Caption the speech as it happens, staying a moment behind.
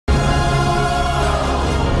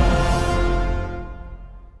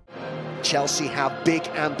Chelsea have big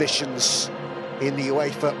ambitions in the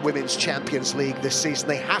UEFA Women's Champions League this season.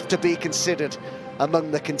 They have to be considered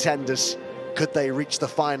among the contenders. Could they reach the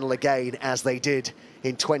final again as they did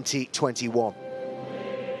in 2021?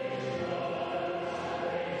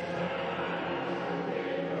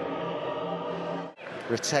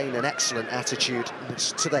 Retain an excellent attitude,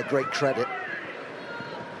 it's to their great credit.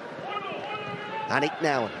 Aniek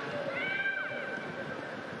Nouwen.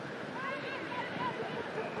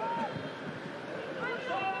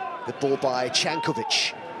 Good ball by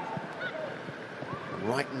Cankovic.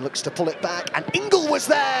 Wrighton looks to pull it back, and Ingle was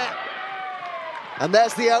there! And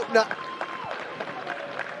there's the opener.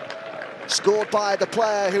 Scored by the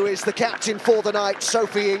player who is the captain for the night,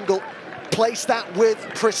 Sophie Ingle. Placed that with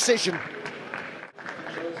precision.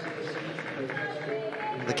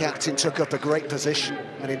 The captain took up a great position,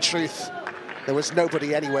 and in truth, there was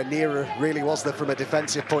nobody anywhere near her, really, was there, from a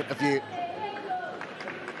defensive point of view.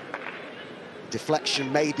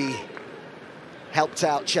 Deflection maybe helped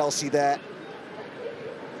out Chelsea there.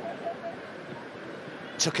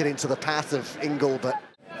 Took it into the path of Ingle, but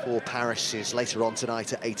for Paris is later on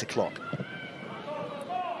tonight at 8 o'clock.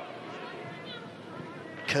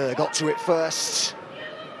 Kerr got to it first.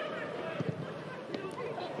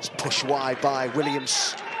 It's pushed wide by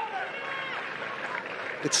Williams.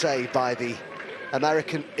 Good save by the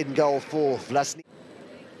American in goal for Vllaznia.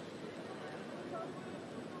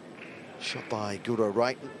 Shot by Guro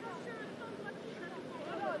Wrighton.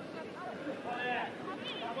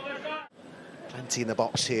 Plenty in the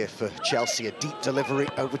box here for Chelsea. A deep delivery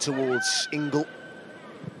over towards Ingle.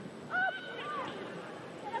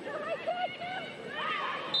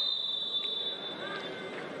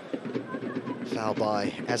 Foul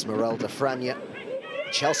by Esmeralda Franja.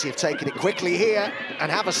 Chelsea have taken it quickly here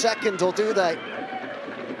and have a second, or do they?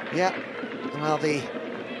 Yeah, well, the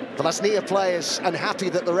Vllaznia players unhappy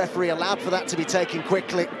that the referee allowed for that to be taken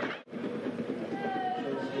quickly.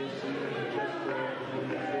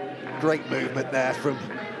 Great movement there from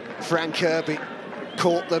Fran Kirby.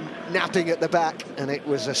 Caught them napping at the back, and it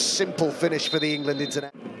was a simple finish for the England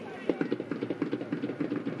international.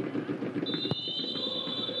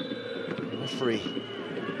 Referee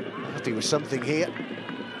happy with something here.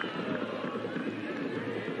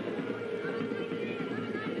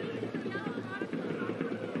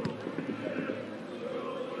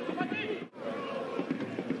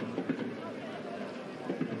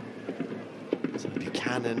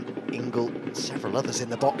 Buchanan, Ingle, several others in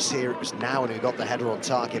the box here. It was Nouwen who got the header on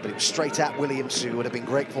target, but it was straight at Williams, who would have been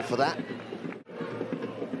grateful for that.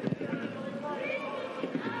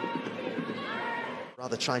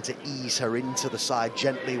 Rather trying to ease her into the side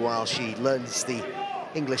gently while she learns the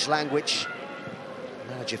English language.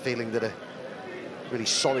 Manager feeling that a really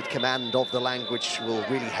solid command of the language will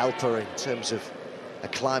really help her in terms of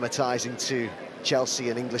acclimatising to Chelsea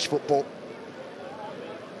and English football.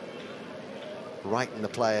 Wrighton, the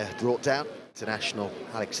player brought down. International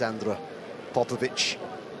Aleksandra Popovic.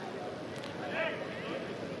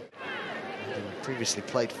 Previously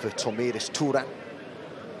played for Tomiris Turan.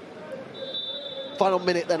 Final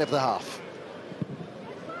minute then of the half.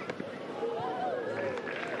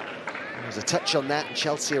 There's a touch on that, and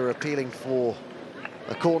Chelsea are appealing for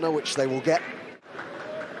a corner, which they will get.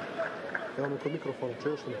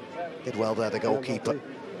 Did well there, the goalkeeper.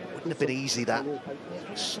 Wouldn't have been easy, that.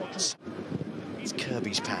 It's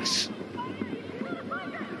Kirby's pass.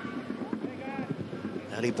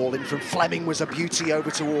 Early ball in from Fleming was a beauty over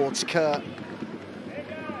towards Kerr.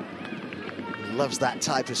 He loves that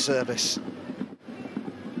type of service.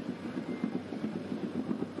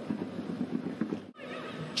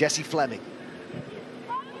 Jessie Fleming.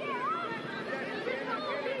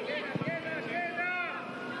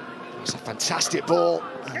 It's a fantastic ball,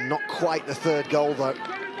 and not quite the third goal though.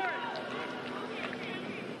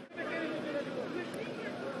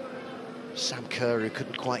 Sam Kerr, who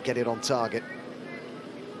couldn't quite get it on target.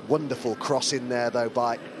 Wonderful cross in there though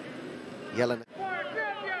by Yellen.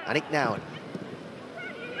 Aniek Nouwen.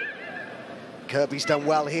 Kirby's done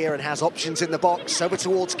well here and has options in the box. Over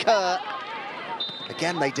towards Kerr.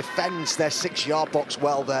 Again, they defend their 6-yard box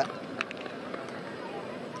well there.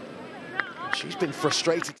 She's been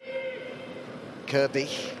frustrated. Kirby.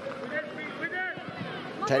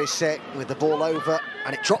 Terisse with the ball over,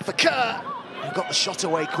 and it dropped for Kerr, who got the shot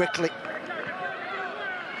away quickly.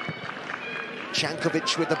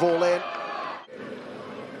 Cankovic with the ball in.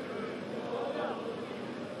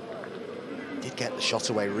 Did get the shot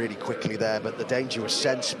away really quickly there, but the danger was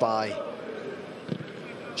sensed by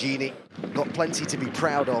Gjergji. Got plenty to be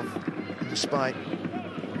proud of, despite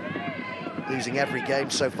losing every game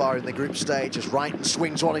so far in the group stage, as Wrighton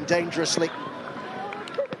swings one in dangerously.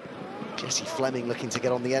 Jessie Fleming looking to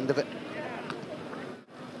get on the end of it.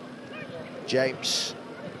 James,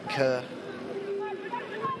 Kerr.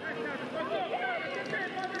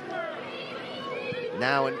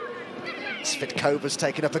 Nouwen. Svitkova's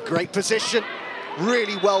taken up a great position.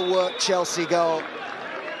 Really well worked Chelsea goal.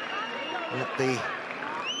 But the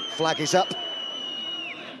flag is up.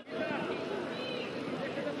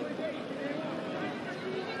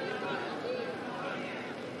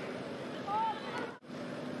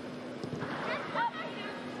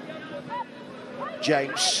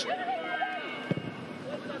 James.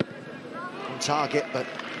 On target, but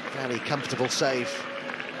fairly comfortable save.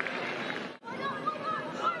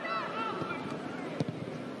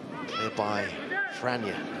 Cleared by Fran,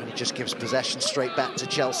 and he just gives possession straight back to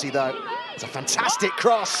Chelsea, though. It's a fantastic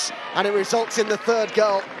cross, and it results in the third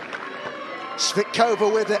goal.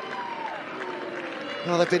 Svitková with it.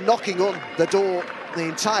 Well, they've been knocking on the door the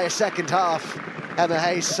entire second half, Emma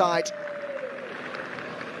Hayes' side.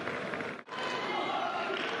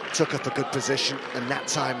 Took up a good position, and that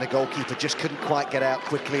time the goalkeeper just couldn't quite get out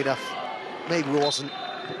quickly enough. Maybe wasn't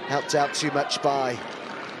helped out too much by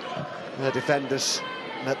the defenders.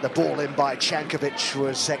 But the ball in by Cankovic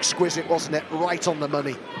was exquisite, wasn't it? Right on the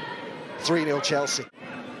money. 3-0 Chelsea.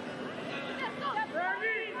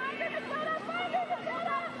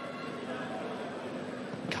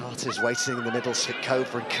 Carter's waiting in the middle.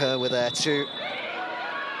 Svitková and Kerr were there too.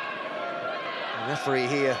 The referee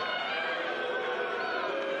here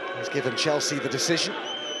has given Chelsea the decision.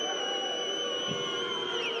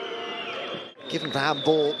 Given for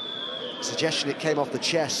handball, suggestion it came off the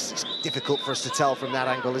chest. It's difficult for us to tell from that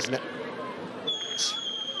angle, isn't it?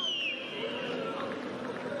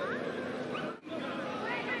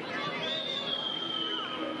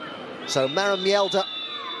 So Maren Mjelde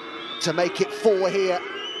to make it 4 here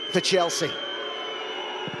for Chelsea,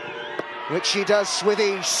 which she does with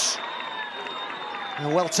ease. A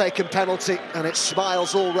well-taken penalty, and it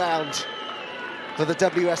smiles all round for the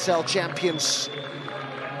WSL champions,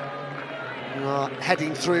 who are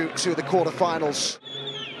heading through to the quarter-finals.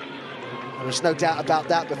 There was no doubt about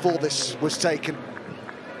that before this was taken.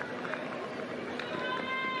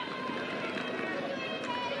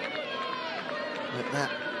 But that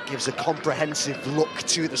gives a comprehensive look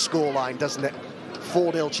to the scoreline, doesn't it?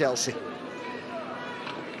 4-0 Chelsea.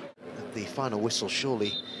 The final whistle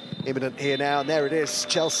surely imminent here now, and there it is.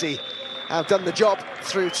 Chelsea have done the job.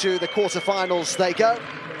 Through to the quarter-finals they go.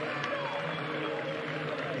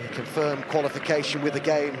 They confirm qualification with a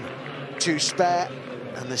game to spare,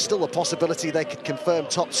 and there's still a possibility they could confirm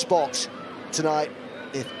top spot tonight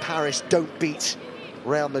if Paris don't beat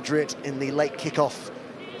Real Madrid in the late kick-off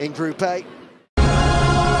in Group A.